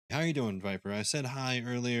How you doing, Viper? I said hi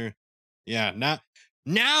earlier. Yeah,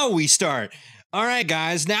 now we start. All right,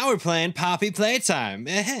 guys. Now we're playing Poppy Playtime.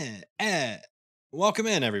 Welcome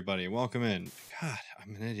in, everybody. Welcome in. God,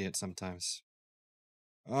 I'm an idiot sometimes.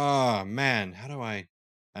 Oh man, how do I?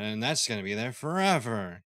 And that's gonna be there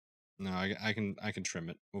forever. No, I can trim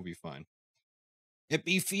it. We'll be fine. It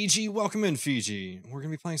be Fiji. Welcome in, Fiji. We're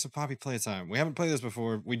gonna be playing some Poppy Playtime. We haven't played this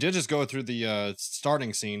before. We did just go through the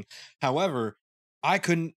starting scene. However, I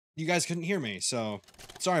couldn't. You guys couldn't hear me, so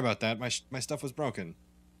sorry about that. My stuff was broken.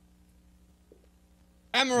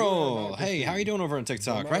 Emerald, hey, how you doing over on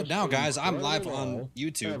TikTok? Right now, guys, I'm live on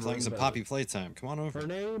YouTube playing some Poppy Playtime. Come on over. Her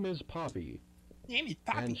name is Poppy.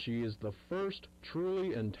 And she is the first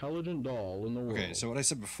truly intelligent doll in the world. Okay, so what I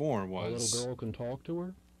said before was... A little girl can talk to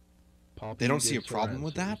her. Poppy they don't see a problem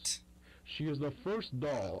with that? She is the first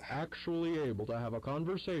doll actually able to have a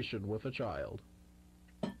conversation with a child.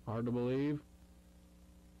 Hard to believe?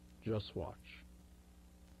 Just watch.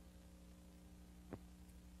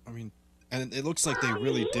 I mean, and it looks like they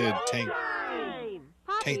really did take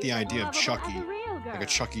the idea of Chucky, like a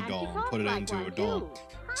Chucky doll, and put it into a doll.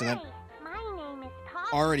 So that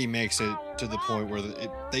already makes it to the point where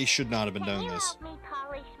they should not have been doing this.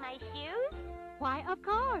 Why, of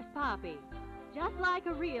course, Poppy. Just like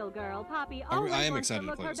a real girl, Poppy always wants to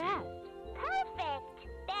look her best. Perfect.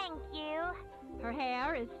 Thank you. Her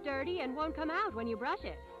hair is sturdy and won't come out when you brush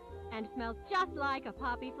it, and smells just like a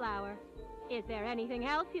poppy flower. Is there anything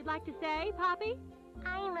else you'd like to say, Poppy?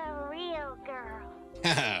 I'm a real girl.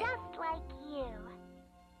 Just like you.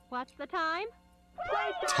 What's the time?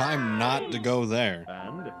 Time not to go there.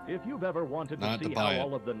 And if you've ever wanted to Not see to buy how it.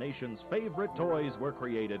 all of the nation's favorite toys were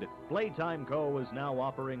created, Playtime Co. is now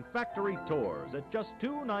offering factory tours at just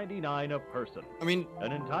 $2.99 a person. I mean,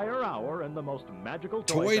 An entire hour in the most magical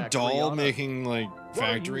toy factory doll on Earth. making like What are you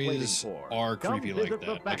factories waiting for? are Come creepy visit like the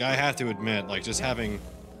that. Like factory. I have to admit, like just having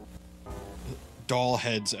doll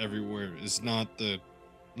heads everywhere is not the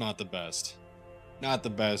best. Not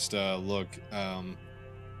the best look. And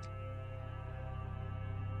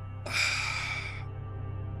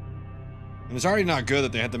it's already not good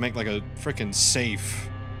that they had to make like a freaking safe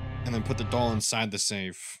and then put the doll inside the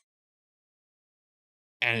safe.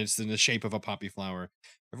 And it's in the shape of a poppy flower.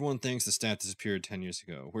 Everyone thinks the stat disappeared 10 years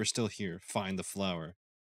ago. We're still here. Find the flower.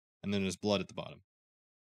 And then there's blood at the bottom.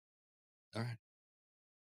 Alright.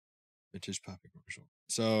 Vintage poppy commercial.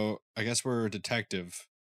 So, I guess we're a detective.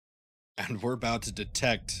 And we're about to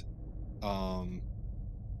detect, I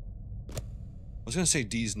was gonna say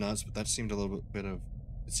D's nuts, but that seemed a little bit of...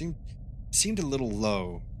 It seemed a little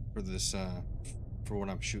low for this, for what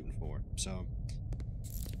I'm shooting for, so...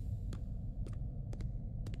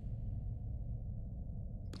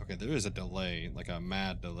 Okay, there is a delay, like a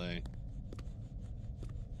mad delay.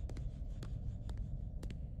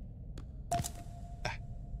 Ah.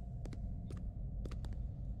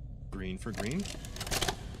 Green for green?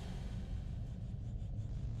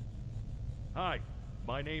 Hi,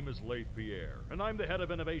 my name is Leith Pierre, and I'm the head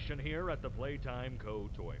of innovation here at the Playtime Co.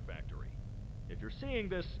 Toy Factory. If you're seeing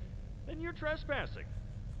this, then you're trespassing.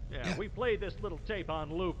 Yeah, we play this little tape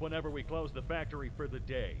on loop whenever we close the factory for the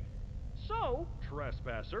day. So,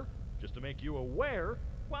 trespasser, just to make you aware,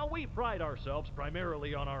 while we pride ourselves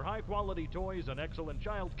primarily on our high-quality toys and excellent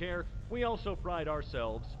child care, we also pride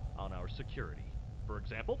ourselves on our security. For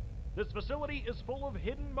example, this facility is full of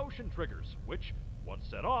hidden motion triggers, which, once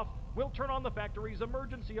set off, will turn on the factory's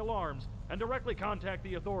emergency alarms and directly contact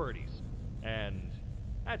the authorities. And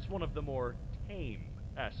that's one of the more tame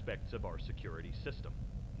aspects of our security system.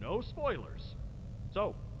 No spoilers.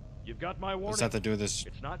 So, you've got my warning. What's that to do with this?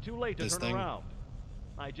 It's not too late to this turn thing? around.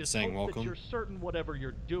 I just Saying hope welcome? that you're certain whatever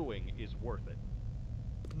you're doing is worth it.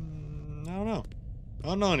 I don't know. I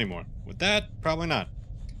don't know anymore. With that, probably not.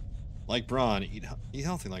 Like Braun, eat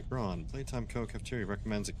healthy like Braun. Playtime Co. Cafeteria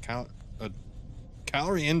recommends a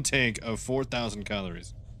calorie intake of 4,000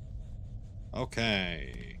 calories.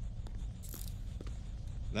 Okay.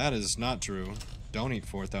 That is not true. Don't eat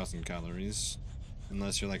 4,000 calories.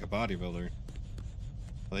 Unless you're like a bodybuilder.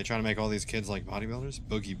 Are they trying to make all these kids like bodybuilders?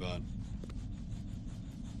 Boogie Butt.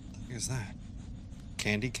 What the heck is that?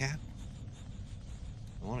 Candy cat?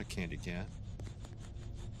 I want a candy cat.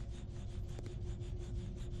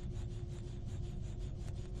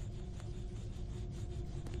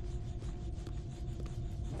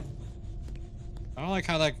 I don't like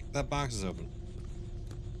how that box is open.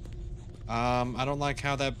 I don't like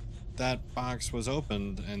how that box was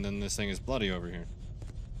opened and then this thing is bloody over here.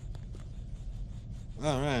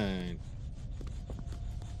 Alright.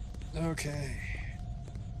 Okay.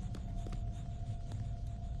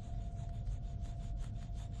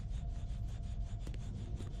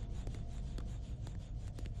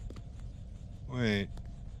 Wait.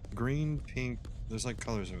 Green, pink. There's like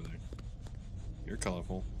colors over there. You're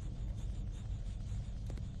colorful.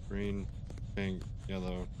 Green, pink,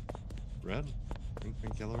 yellow, red? Green,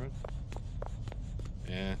 pink, yellow, red?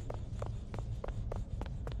 Yeah.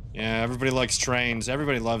 Yeah, everybody likes trains.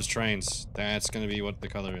 Everybody loves trains. That's gonna be what the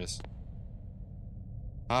color is.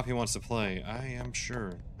 Poppy wants to play. I am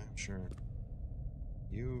sure. I'm sure.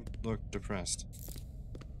 You look depressed.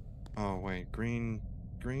 Oh, wait. Green,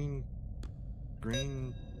 pink,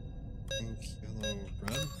 yellow,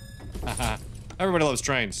 red? Haha. Everybody loves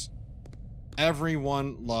trains.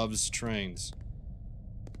 Everyone loves trains.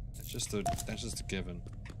 That's just a given.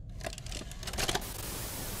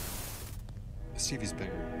 This TV's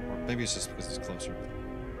bigger. Or maybe it's just because it's closer.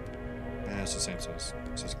 Yeah, it's the same size.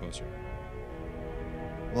 It's just closer.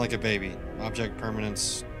 Like a baby. Object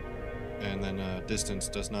permanence and then distance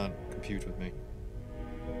does not compute with me.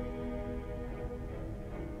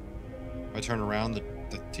 If I turn around,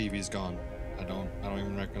 the TV's gone. I don't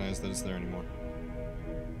even recognize that it's there anymore.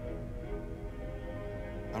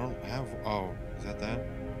 I don't have... Oh, is that that?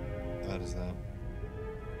 That is that.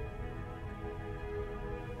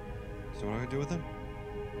 So what do I do with him?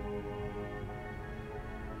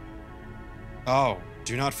 Oh,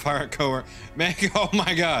 do not fire at coworker. Man, oh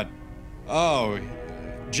my god. Oh,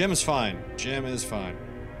 Jim is fine. Jim is fine.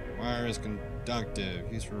 Wire is conductive.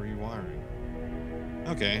 He's for rewiring.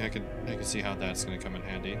 Okay, I can see how that's gonna come in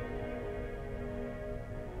handy.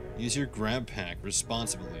 Use your grab pack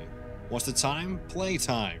responsibly. What's the time? Play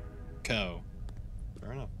time. Co.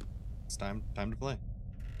 Fair enough. It's time to play.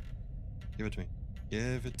 Give it to me.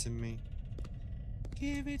 Give it to me.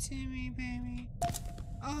 Give it to me, baby.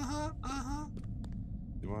 Uh-huh.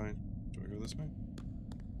 Do I go this way?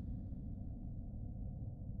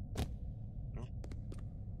 No?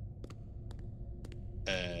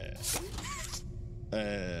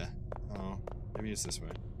 Oh. Maybe it's this way.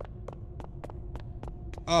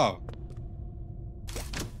 Oh.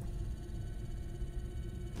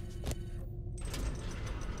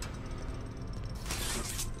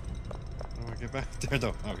 How do I get back there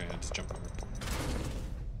though? Okay, I just jump over.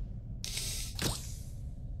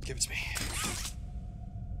 Give it to me.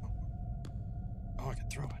 Oh, I can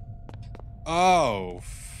throw it. Oh.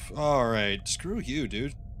 Alright. Screw you,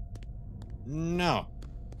 dude. No.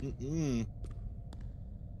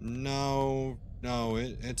 No. No,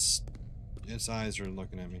 its eyes are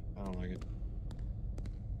looking at me. I don't like it.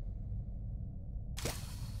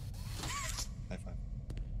 High five.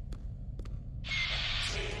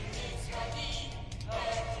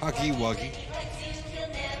 Huggy wuggy.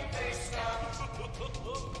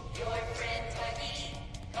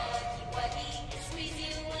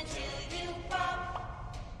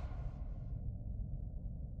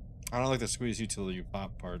 I don't like the squeeze you till you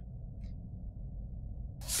pop part.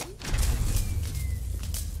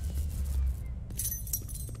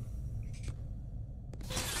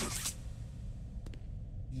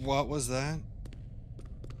 What was that?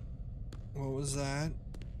 What was that?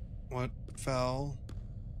 What fell?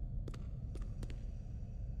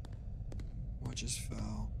 What just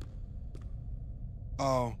fell?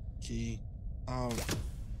 Oh, key. Oh,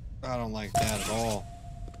 I don't like that at all.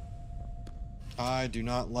 I do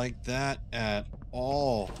not like that at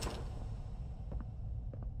all.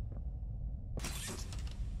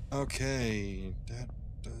 Okay, that,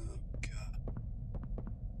 God.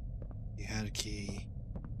 He had a key.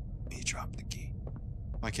 He dropped the key.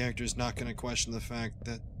 My character is not going to question the fact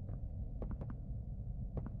that...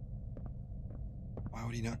 Why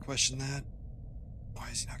would he not question that? Why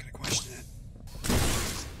is he not going to question it?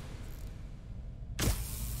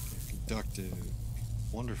 Conductive.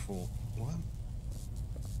 Wonderful. What?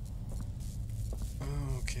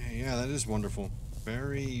 Okay, yeah, that is wonderful.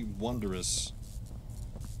 Very wondrous.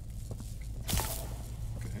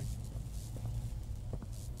 Okay.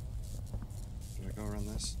 Do I go around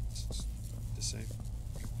this? This safe?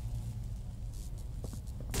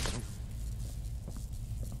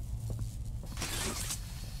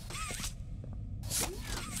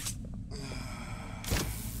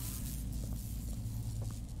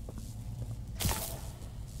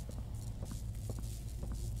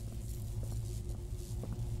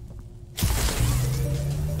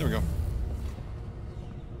 There we go.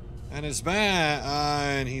 And it's back,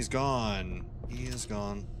 and he's gone. He is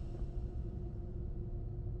gone.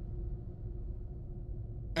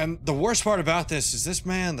 And the worst part about this is this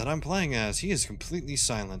man that I'm playing as, he is completely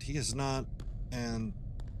silent. He is not, and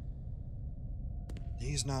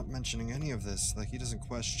he's not mentioning any of this. Like, he doesn't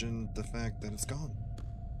question the fact that it's gone.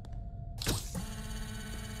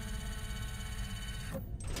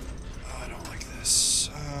 I don't like this.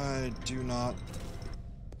 I do not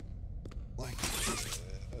like...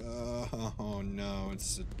 oh no,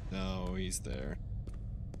 no, he's there.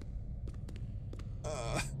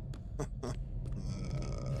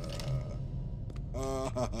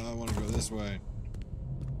 I want to go this way.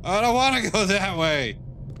 I don't want to go that way!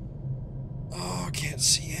 Oh, I can't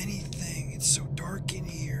see anything. It's so dark in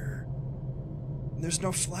here. And there's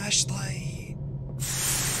no flashlight.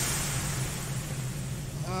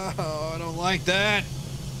 Oh, I don't like that.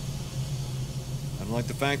 I don't like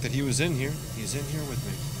the fact that he was in here. He's in here with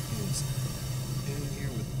me. He's in here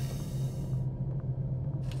with me.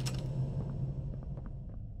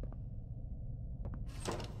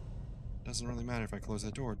 Doesn't really matter if I close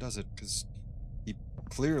that door, does it? Because he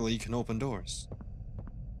clearly can open doors.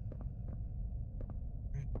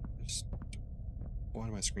 Why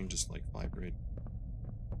did my screen just like vibrate?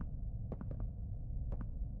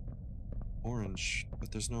 Orange,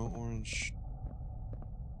 but there's no orange.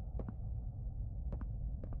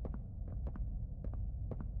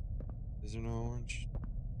 Is there no orange?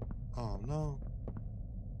 Oh no.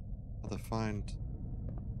 I'll have to find.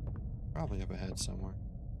 Probably up ahead somewhere.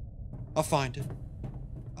 I'll find it.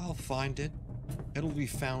 I'll find it. It'll be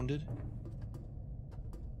founded.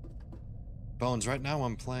 Bones, right now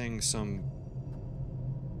I'm playing some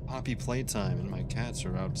Poppy Playtime and my cats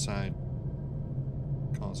are outside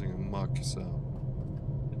causing a muck, so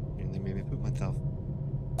and they made me poop myself.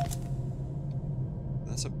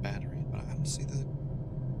 That's a battery, but I don't see the...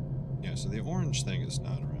 Yeah, so the orange thing is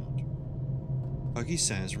not around. Buggy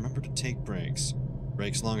says, remember to take breaks.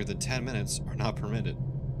 Breaks longer than 10 minutes are not permitted.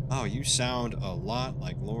 Oh, you sound a lot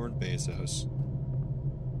like Lord Bezos.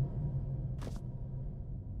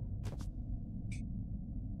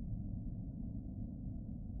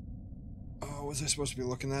 Oh, was I supposed to be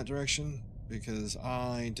looking that direction? Because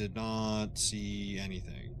I did not see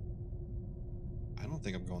anything. I don't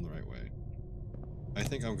think I'm going the right way. I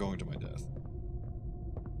think I'm going to my death.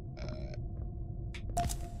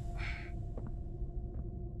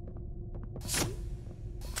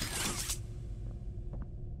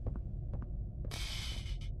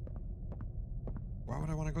 Why would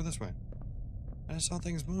I want to go this way? I just saw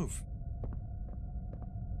things move.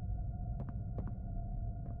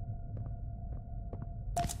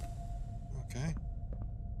 Okay.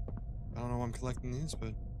 I don't know why I'm collecting these,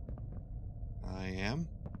 but I am.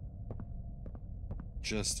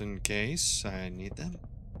 Just in case I need them.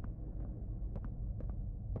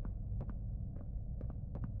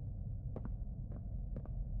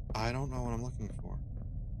 I don't know what I'm looking for.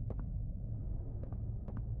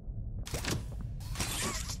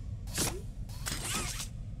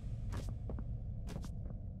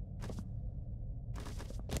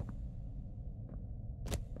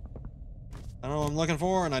 I don't know what I'm looking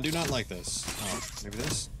for, and I do not like this. Oh, maybe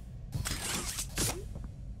this?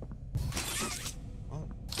 Oh.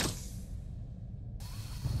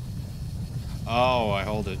 Oh, I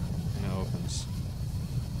hold it, and it opens.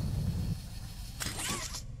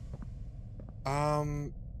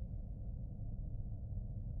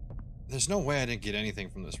 There's no way I didn't get anything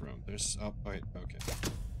from this room. There's... Oh, wait, okay.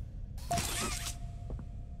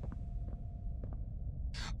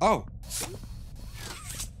 Oh!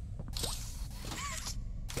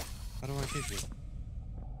 How do I get you?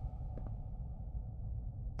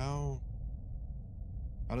 How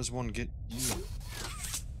does one get you?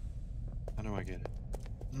 How do I get it?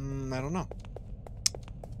 I don't know.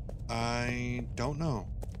 I don't know.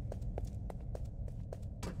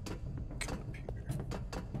 Come up here.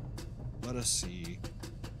 Let us see.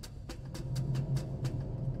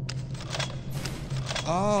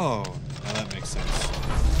 Oh, now that makes sense.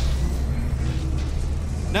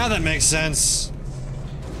 Now that makes sense.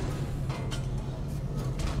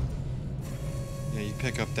 Yeah, you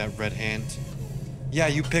pick up that red hand. Yeah,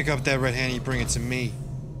 you pick up that red hand, you bring it to me.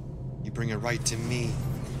 You bring it right to me.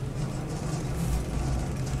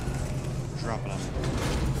 Drop it on me.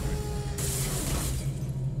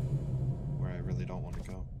 Where I really don't want to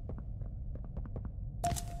go.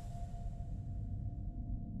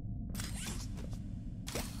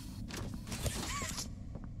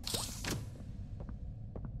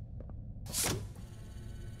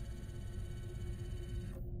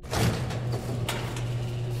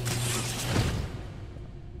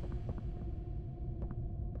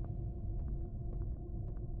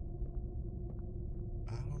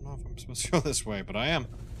 I'm supposed to go this way, but I am.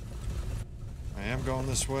 I am going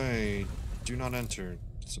this way. Do not enter.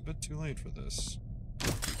 It's a bit too late for this.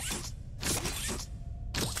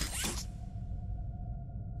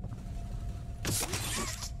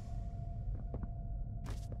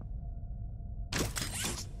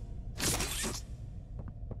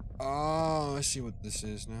 Oh, I see what this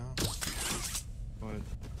is now. But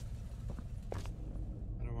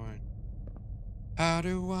How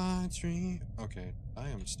do I dream? Okay, I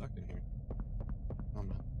am stuck in here. Oh, I'm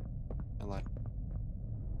not. I lied.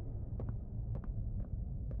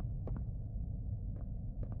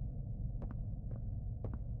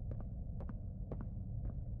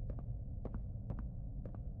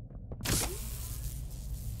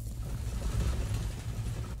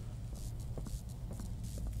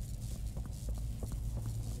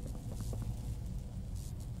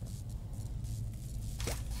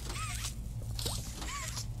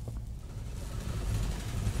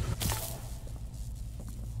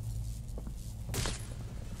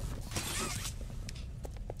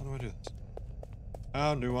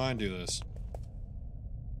 How do I do this?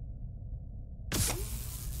 How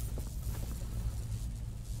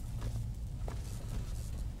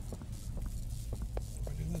do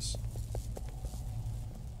I do this?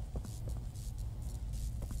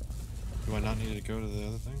 Do I not need to go to the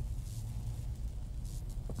other thing?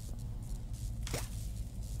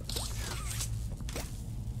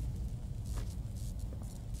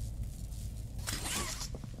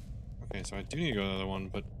 Okay, so I do need to go to the other one,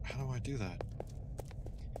 but how do I do that?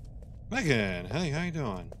 Megan, hey, how you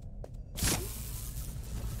doing?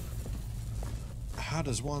 How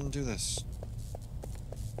does one do this?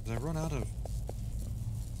 Did I run out of...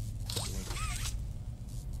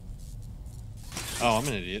 Oh, I'm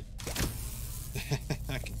an idiot.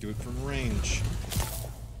 I can do it from range.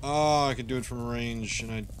 Oh, I can do it from range,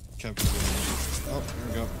 and I kept doing it. Oh, here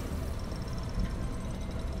we go.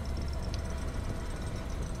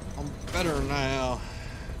 I'm better now.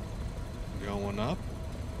 Going up.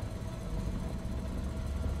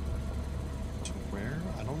 To where?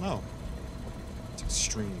 I don't know. It's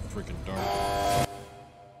extremely freaking dark.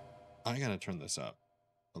 I gotta turn this up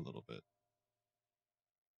a little bit.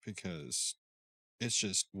 Because it's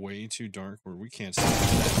just way too dark where we can't see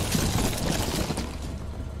that.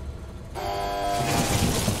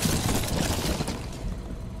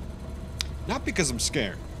 Not because I'm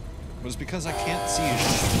scared, but it's because I can't see a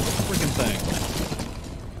freaking thing.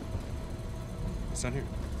 What's down here?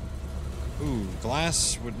 Ooh,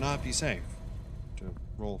 glass would not be safe to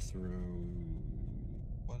roll through.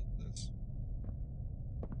 What is this?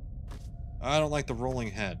 I don't like the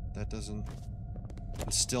rolling head. That doesn't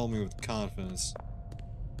instill me with confidence.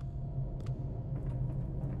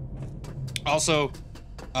 Also,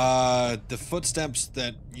 the footsteps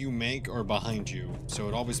that you make are behind you, so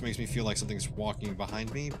it always makes me feel like something's walking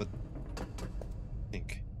behind me, but I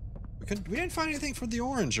think we didn't find anything for the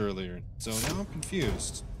orange earlier, so now I'm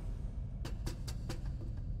confused.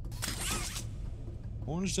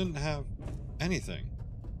 Orange didn't have anything.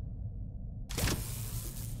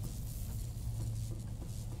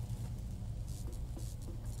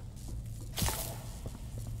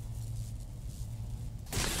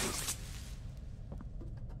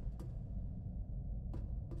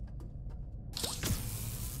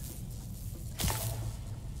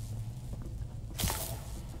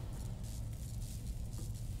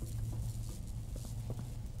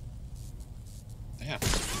 Damn.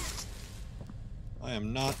 I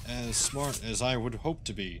am not as smart as I would hope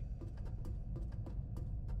to be.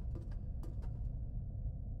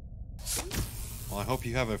 Well, I hope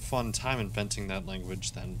you have a fun time inventing that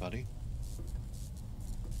language then, buddy.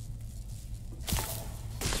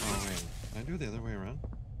 Oh wait, can I do it the other way around?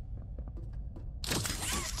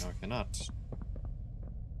 No, I cannot.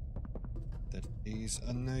 That is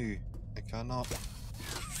a no. I cannot.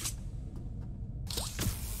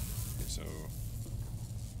 Okay, so...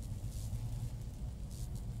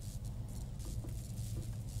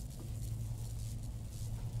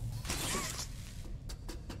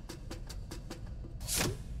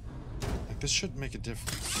 This should make a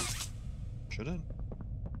difference. Should it?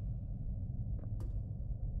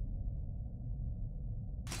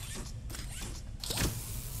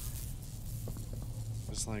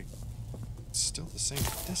 It's like still the same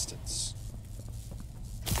distance.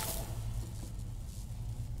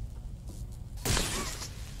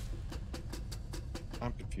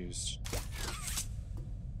 I'm confused.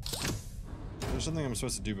 Is there something I'm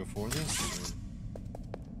supposed to do before this? Or?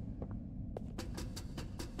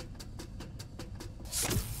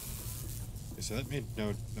 So that made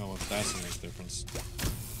no, that doesn't make a difference.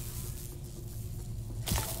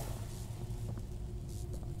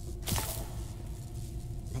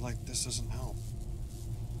 But like, this doesn't help.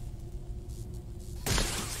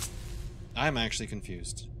 I'm actually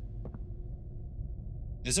confused.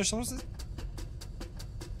 Is there supposed to...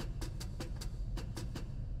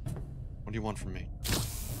 What do you want from me?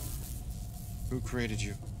 Who created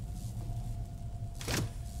you?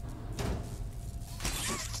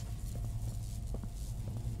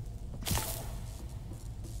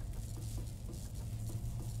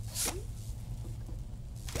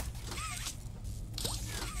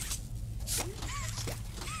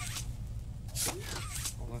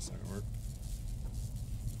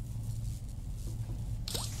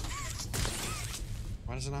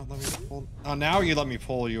 does it not let me pull? Oh, now you let me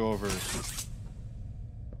pull you over.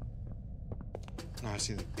 No, I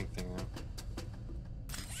see the pink thing now.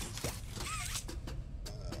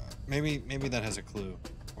 Maybe that has a clue.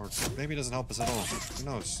 Or maybe it doesn't help us at all. Who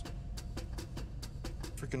knows?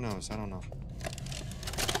 Freaking knows. I don't know.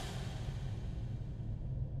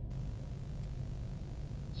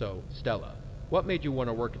 So, Stella, what made you want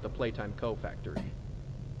to work at the Playtime Co. factory?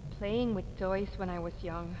 Playing with toys when I was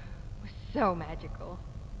young was so magical.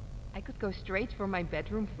 I could go straight from my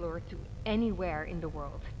bedroom floor to anywhere in the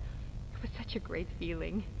world. It was such a great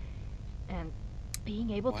feeling. And being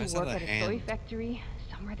able to work at a toy factory,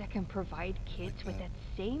 somewhere that can provide kids with that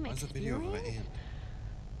same experience,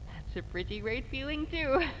 that's a pretty great feeling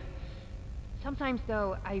too. Sometimes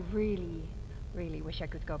though, I really, really wish I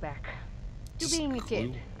could go back. To being a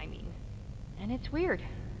kid, I mean. And it's weird,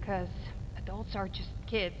 because adults are just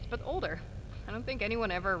kids, but older. I don't think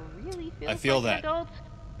anyone ever really feels like an adult.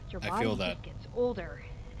 But your body just gets older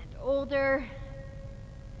and older.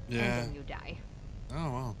 Yeah. And then you die.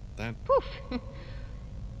 Oh, well, that... Poof!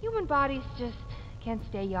 Human bodies just can't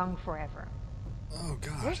stay young forever. Oh,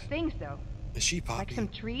 God. There's things, though. Is she Poppy? Like some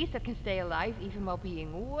trees that can stay alive even while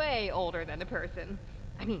being way older than a person.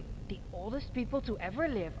 I mean, the oldest people to ever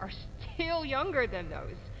live are still younger than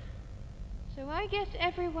those. So I guess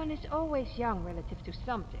everyone is always young relative to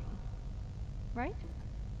something. Right?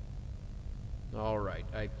 Alright,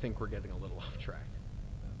 I think we're getting a little off track.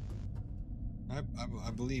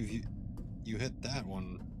 I believe you hit that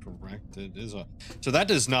one correct. It is a... So that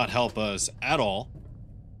does not help us at all.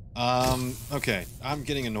 Okay. I'm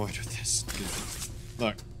getting annoyed with this.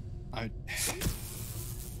 Look, I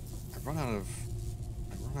run out of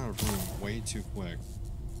room way too quick.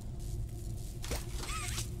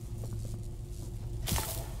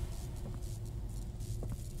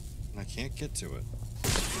 And I can't get to it.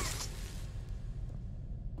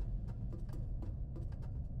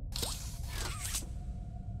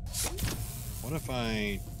 What if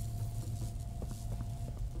I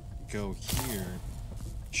go here?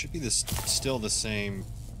 It should be still the same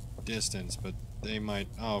distance, but they might...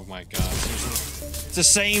 Oh my god. It's the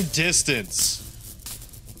same distance!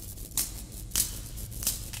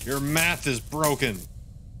 Your math is broken!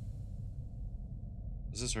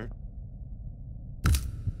 Does this hurt?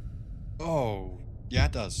 Oh, yeah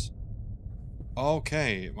it does.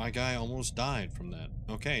 Okay, my guy almost died from that.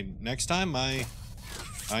 Okay, next time I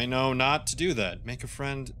know not to do that. Make a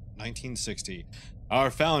friend, 1960. Our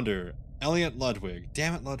founder, Elliot Ludwig.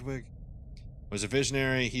 Damn it, Ludwig. Was a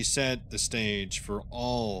visionary. He set the stage for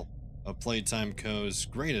all of Playtime Co.'s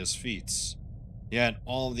greatest feats. Yet,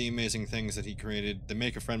 all of the amazing things that he created, the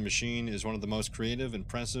Make a Friend machine is one of the most creative,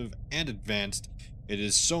 impressive, and advanced. It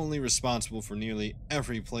is solely responsible for nearly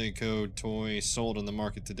every Playcode toy sold on the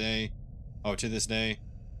market today. Oh, to this day.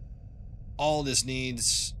 All this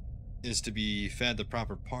needs is to be fed the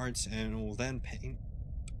proper parts and will then paint,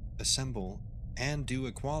 assemble, and do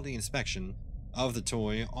a quality inspection of the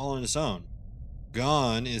toy all on its own.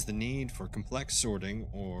 Gone is the need for complex sorting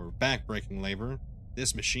or back-breaking labor.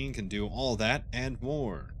 This machine can do all that and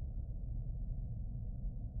more.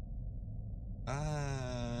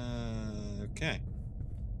 Okay.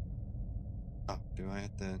 Oh, do I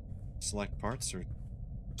have to select parts or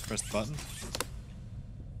press the button?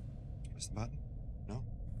 Press the button? No?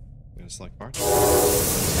 I'm gonna select parts.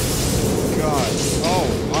 God. Oh,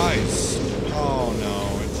 eyes. Oh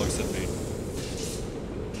no, it looks at me.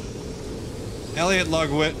 Elliot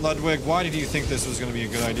Ludwig, why did you think this was gonna be a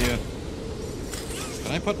good idea?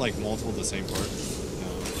 Can I put like multiple of the same part? No,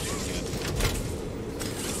 I can't.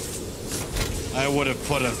 I would have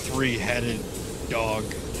put a 3-headed dog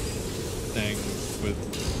thing with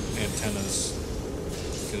antennas,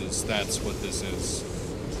 because that's what this is.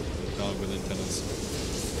 A dog with antennas.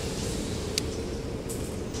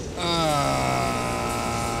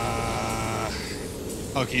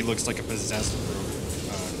 Okay, he looks like a possessed Grover.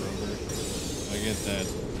 I get that.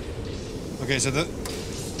 Okay, so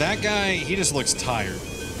that guy, he just looks tired.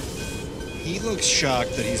 He looks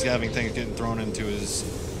shocked that he's having things getting thrown into his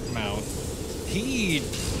mouth. He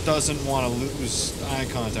doesn't want to lose eye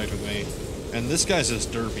contact with me. And this guy's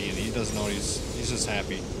just derpy, and he doesn't know he's just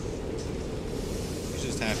happy. He's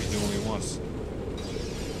just happy doing what he wants.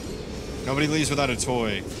 Nobody leaves without a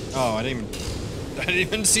toy. Oh, I didn't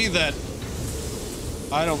even see that.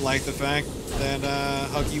 I don't like the fact that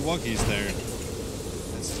Huggy Wuggy's there.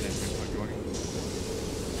 That's his name, Huggy Wuggy.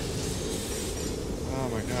 Oh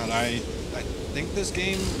my god, I think this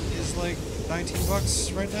game is like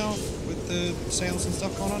 $19 right now with the sales and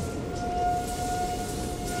stuff going on.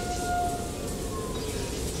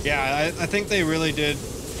 Yeah, I think they really did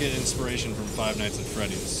get inspiration from Five Nights at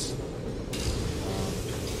Freddy's.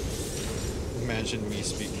 Imagine me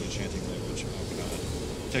speaking a chanting language. Oh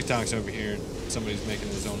god. TikTok's over here. Somebody's making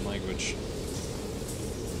his own language.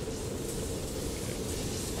 Okay.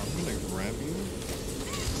 I'm gonna grab you.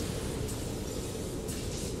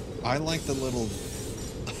 I like the little...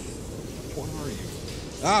 What are you?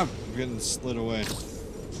 Ah! I'm getting slid away.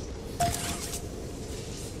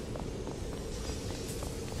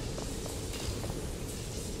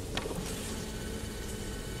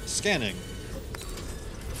 Scanning.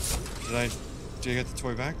 Did I get the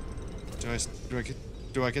toy back?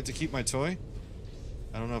 Do I get to keep my toy?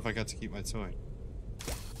 I don't know if I got to keep my toy.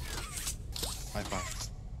 High five.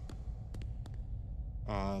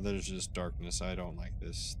 There's just darkness. I don't like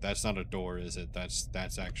this. That's not a door, is it?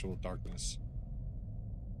 That's actual darkness.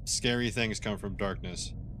 Scary things come from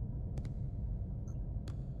darkness.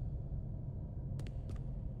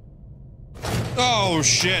 Oh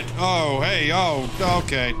shit! Oh hey! Oh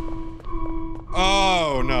okay.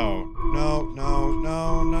 Oh no! No! No!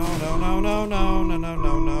 No! No! No! No! No! No! No! No!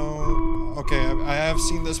 No! No! Okay, I have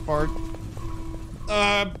seen this part.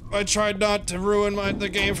 I tried not to ruin the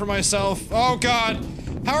game for myself. Oh god!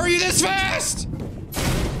 How are you this fast?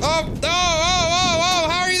 Oh! Oh! Oh! Oh! Oh!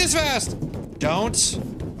 How are you this fast? Don't.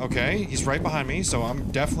 Okay, he's right behind me, so I'm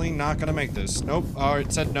definitely not gonna make this. Nope. Oh,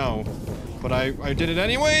 it said no, but I did it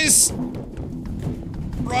anyways.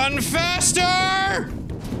 Run faster!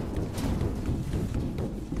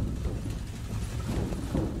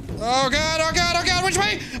 Oh god! Oh god! Oh god! Which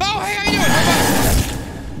way? Oh hey, how you doing?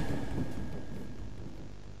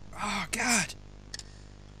 Oh god!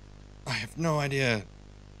 I have no idea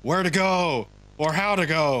where to go or how to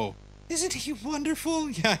go. Isn't he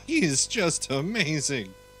wonderful? Yeah, he is just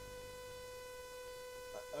amazing.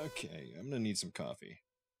 Okay, I'm gonna need some coffee.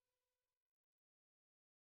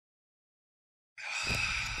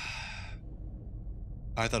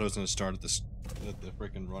 I thought I was gonna start at the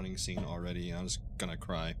freaking running scene already. I was gonna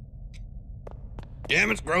cry.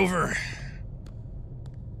 Damn it, Grover!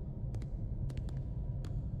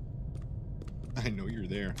 I know you're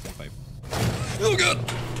there. If I... Oh god!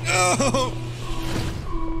 Oh!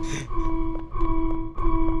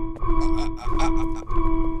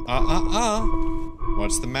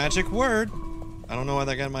 What's the magic word? I don't know why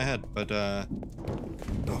that got in my head, but oh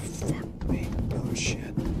fuck me. Oh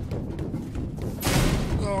shit.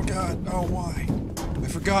 Oh god, oh why? I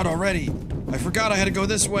forgot already. I forgot I had to go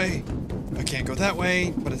this way. I can't go that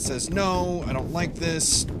way, but it says no, I don't like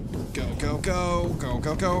this. Go, go, go, go,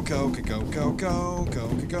 go, go, go, go, go, go, go, go,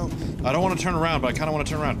 go. I don't want to turn around, but I kind of want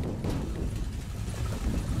to turn around.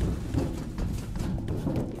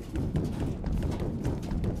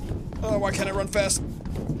 Oh, why can't I run fast?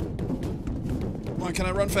 Why can't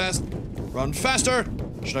I run fast? Run faster!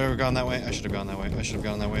 Should I have gone that way? I should have gone that way. I should have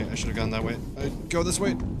gone that way. I should have gone that way. Go this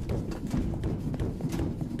way.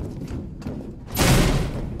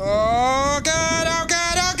 Oh god! Oh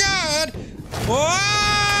god! Oh god!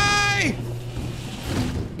 Why?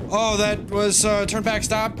 Oh, that was turn back,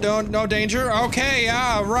 stop. No danger. Okay,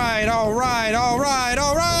 all right, all right, all right,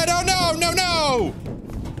 all right. Oh no, no, no!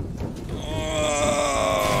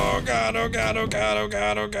 Oh god! Oh god! Oh god! Oh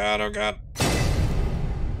god! Oh god! Oh god!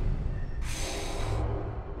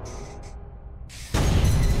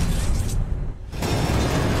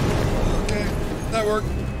 Okay, that worked.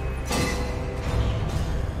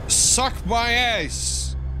 Suck my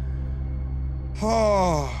ass!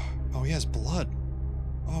 Oh, he has blood.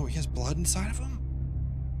 Oh, he has blood inside of him?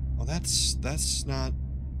 Oh, that's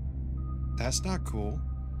not cool.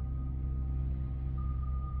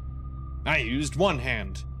 I used one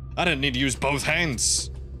hand. I didn't need to use both hands.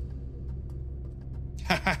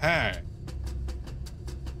 Ha ha ha.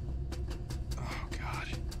 Oh, God.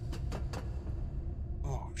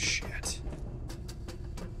 Oh, shit.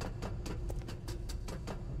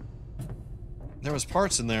 There was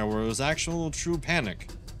parts in there where it was actual true panic.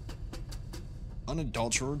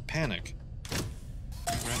 Unadulterated panic.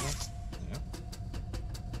 Yeah.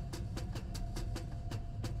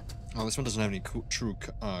 Oh, this one doesn't have any cool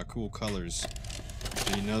colors.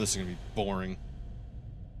 So you know this is gonna be boring.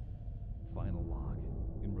 Final log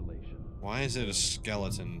in relation. Why is it a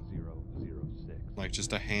skeleton? 006. Like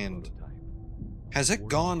just a hand. Prototype. Has it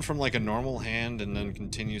gone from like a normal hand and then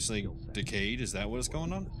continuously decayed? Is that what's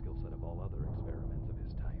going on? The skill set of all other experiments of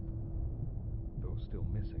his type. Though still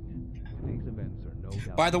missing, today's events are no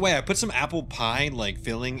doubt. By the way, I put some apple pie like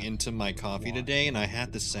filling into my coffee today, and I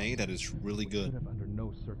have to say that is really good. Could have under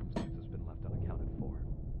no circumstances been left unaccounted for.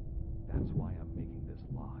 That's why I'm making this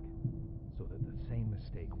log, so that the same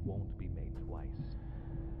mistake won't be made twice.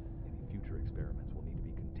 Any future experiments will need to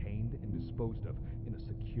be contained and disposed disposed of in a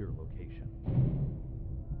secure location.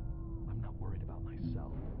 I'm not worried about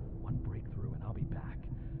myself. One breakthrough and I'll be back.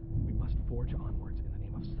 We must forge onwards in the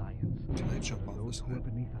name of science. Can I jump off Whether those this who are side?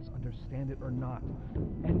 beneath us understand it or not.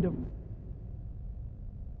 End of...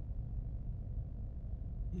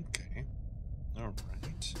 Okay.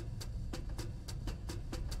 Alright.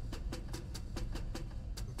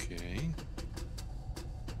 Okay.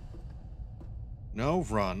 No,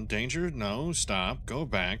 run. Danger. No, stop. Go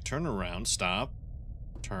back. Turn around. Stop.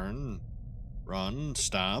 Turn. Run.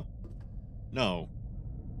 Stop. No.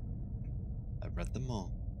 I read them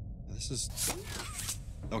all. This is...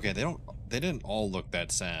 Okay, they didn't all look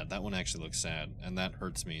that sad. That one actually looks sad, and that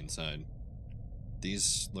hurts me inside.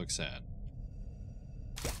 These look sad.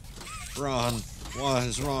 Ron, what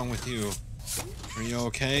is wrong with you? Are you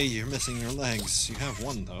okay? You're missing your legs. You have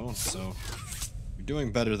one, though, so... You're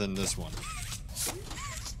doing better than this one.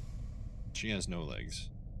 She has no legs.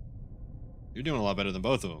 You're doing a lot better than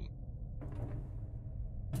both of them.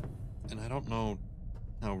 And I don't know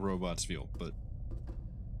how robots feel, but...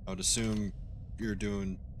 I would assume you're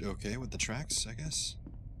doing okay with the tracks, I guess?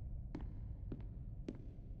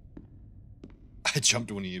 I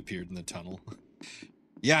jumped when he appeared in the tunnel.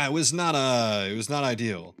 Yeah, it was not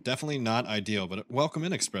ideal. Definitely not ideal, but welcome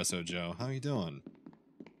in, Espresso Joe. How you doing?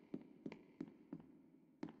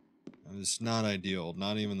 It was not ideal,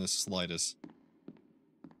 not even the slightest.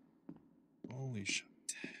 Holy shit.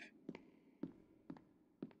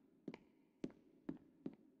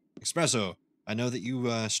 Espresso, I know that you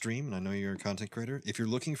stream, and I know you're a content creator. If you're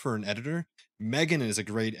looking for an editor, Megan is a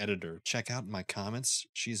great editor. Check out my comments.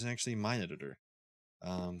 She's actually my editor.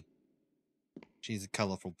 She's a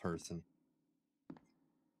colorful person.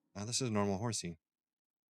 This is a normal horsey.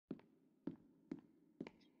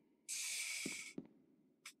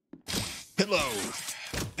 Pillow!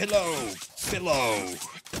 Pillow! Pillow!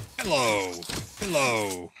 Pillow!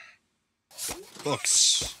 Pillow!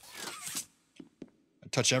 Books. I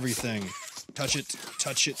touch everything. Touch it.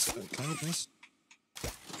 Touch it. Can I open this?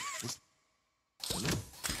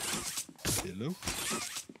 Hello?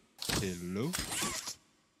 Hello?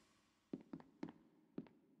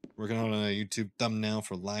 Working on a YouTube thumbnail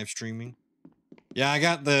for live streaming. Yeah, I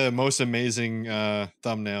got the most amazing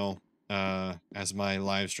thumbnail as my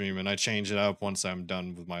live stream, and I change it up once I'm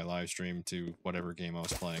done with my live stream to whatever game I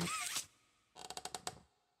was playing.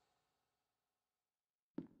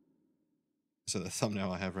 So the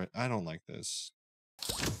thumbnail I have right... I don't like this.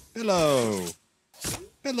 Hello!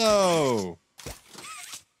 Hello!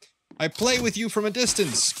 I play with you from a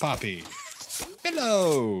distance, Poppy.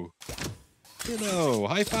 Hello! Hello!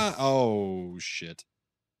 High five! Oh, shit.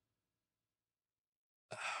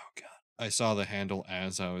 Oh, God. I saw the handle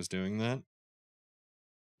as I was doing that.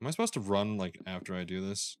 Am I supposed to run, like, after I do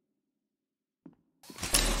this?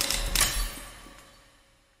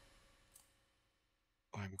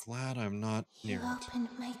 I'm glad I'm not near You it. opened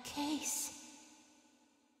my case.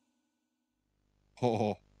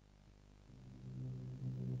 Oh.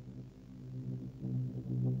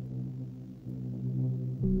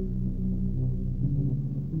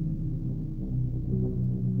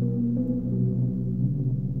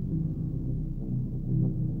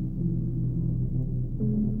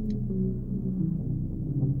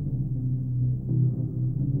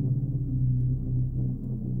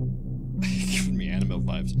 Giving me anime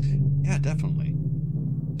vibes. Yeah, definitely.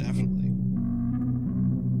 Definitely.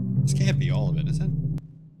 This can't be all of it, is it?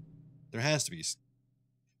 There has to be.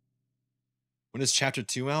 When is chapter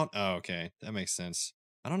 2 out? Oh, okay. That makes sense.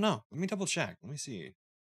 I don't know. Let me double check. Let me see.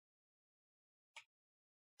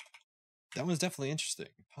 That one's definitely interesting.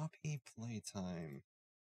 Poppy Playtime.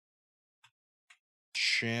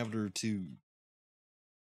 Chapter 2.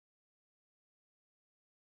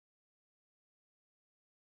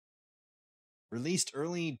 Released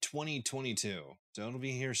early 2022. So it'll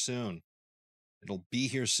be here soon. It'll be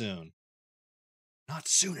here soon. Not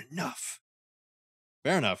soon enough.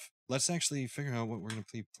 Fair enough. Let's actually figure out what we're going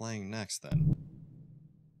to be playing next then.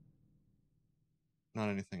 Not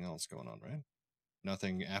anything else going on, right?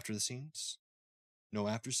 Nothing after the scenes? No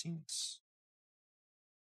after scenes?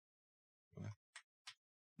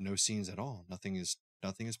 No scenes at all. Nothing is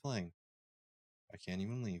playing. I can't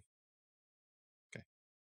even leave. Okay.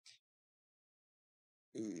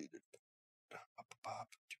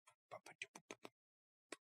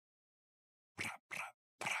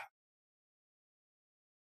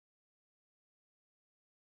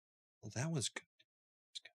 Well, that was good.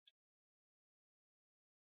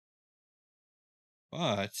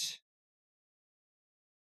 But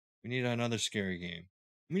we need another scary game.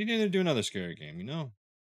 We need to do another scary game, you know?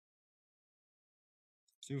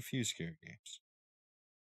 Let's do a few scary games.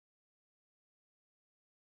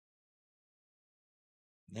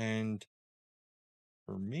 And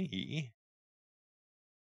for me,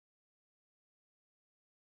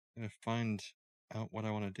 I'm gonna find out what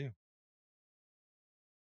I want to do.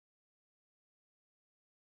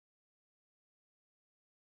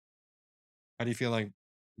 How do you feel like?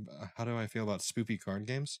 How do I feel about spoopy card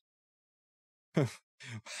games?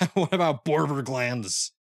 What about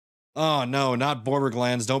Borderlands? Oh no, not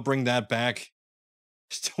Borderlands! Don't bring that back.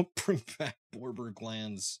 Don't bring back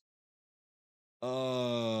Borderlands.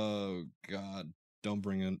 Oh God! Don't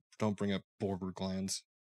bring up Borderlands.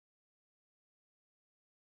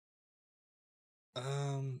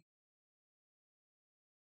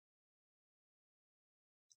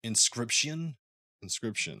 Inscription.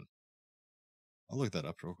 Inscription. I'll look that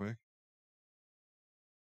up real quick.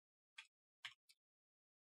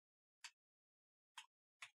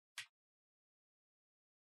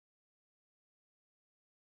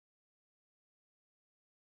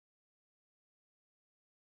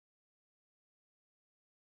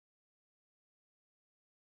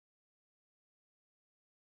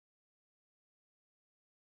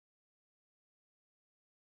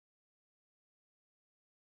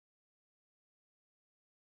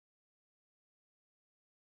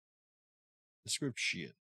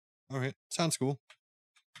 Description. Okay, sounds cool.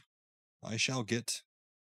 I shall get.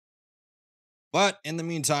 But in the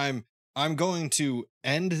meantime, I'm going to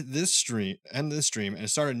end this stream, and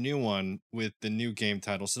start a new one with the new game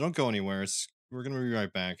title. So don't go anywhere. We're gonna be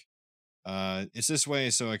right back. It's this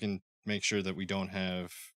way so I can make sure that we don't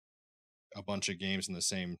have a bunch of games in the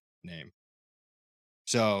same name.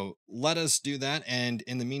 So let us do that. And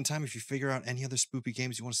in the meantime, if you figure out any other spoopy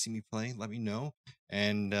games you want to see me play, let me know.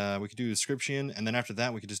 And we could do a description. And then after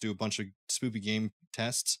that, we could just do a bunch of spoopy game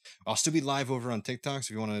tests. I'll still be live over on TikTok. So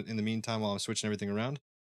if you want to, in the meantime, while I'm switching everything around,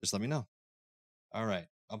 just let me know. All right.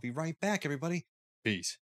 I'll be right back, everybody.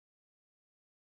 Peace.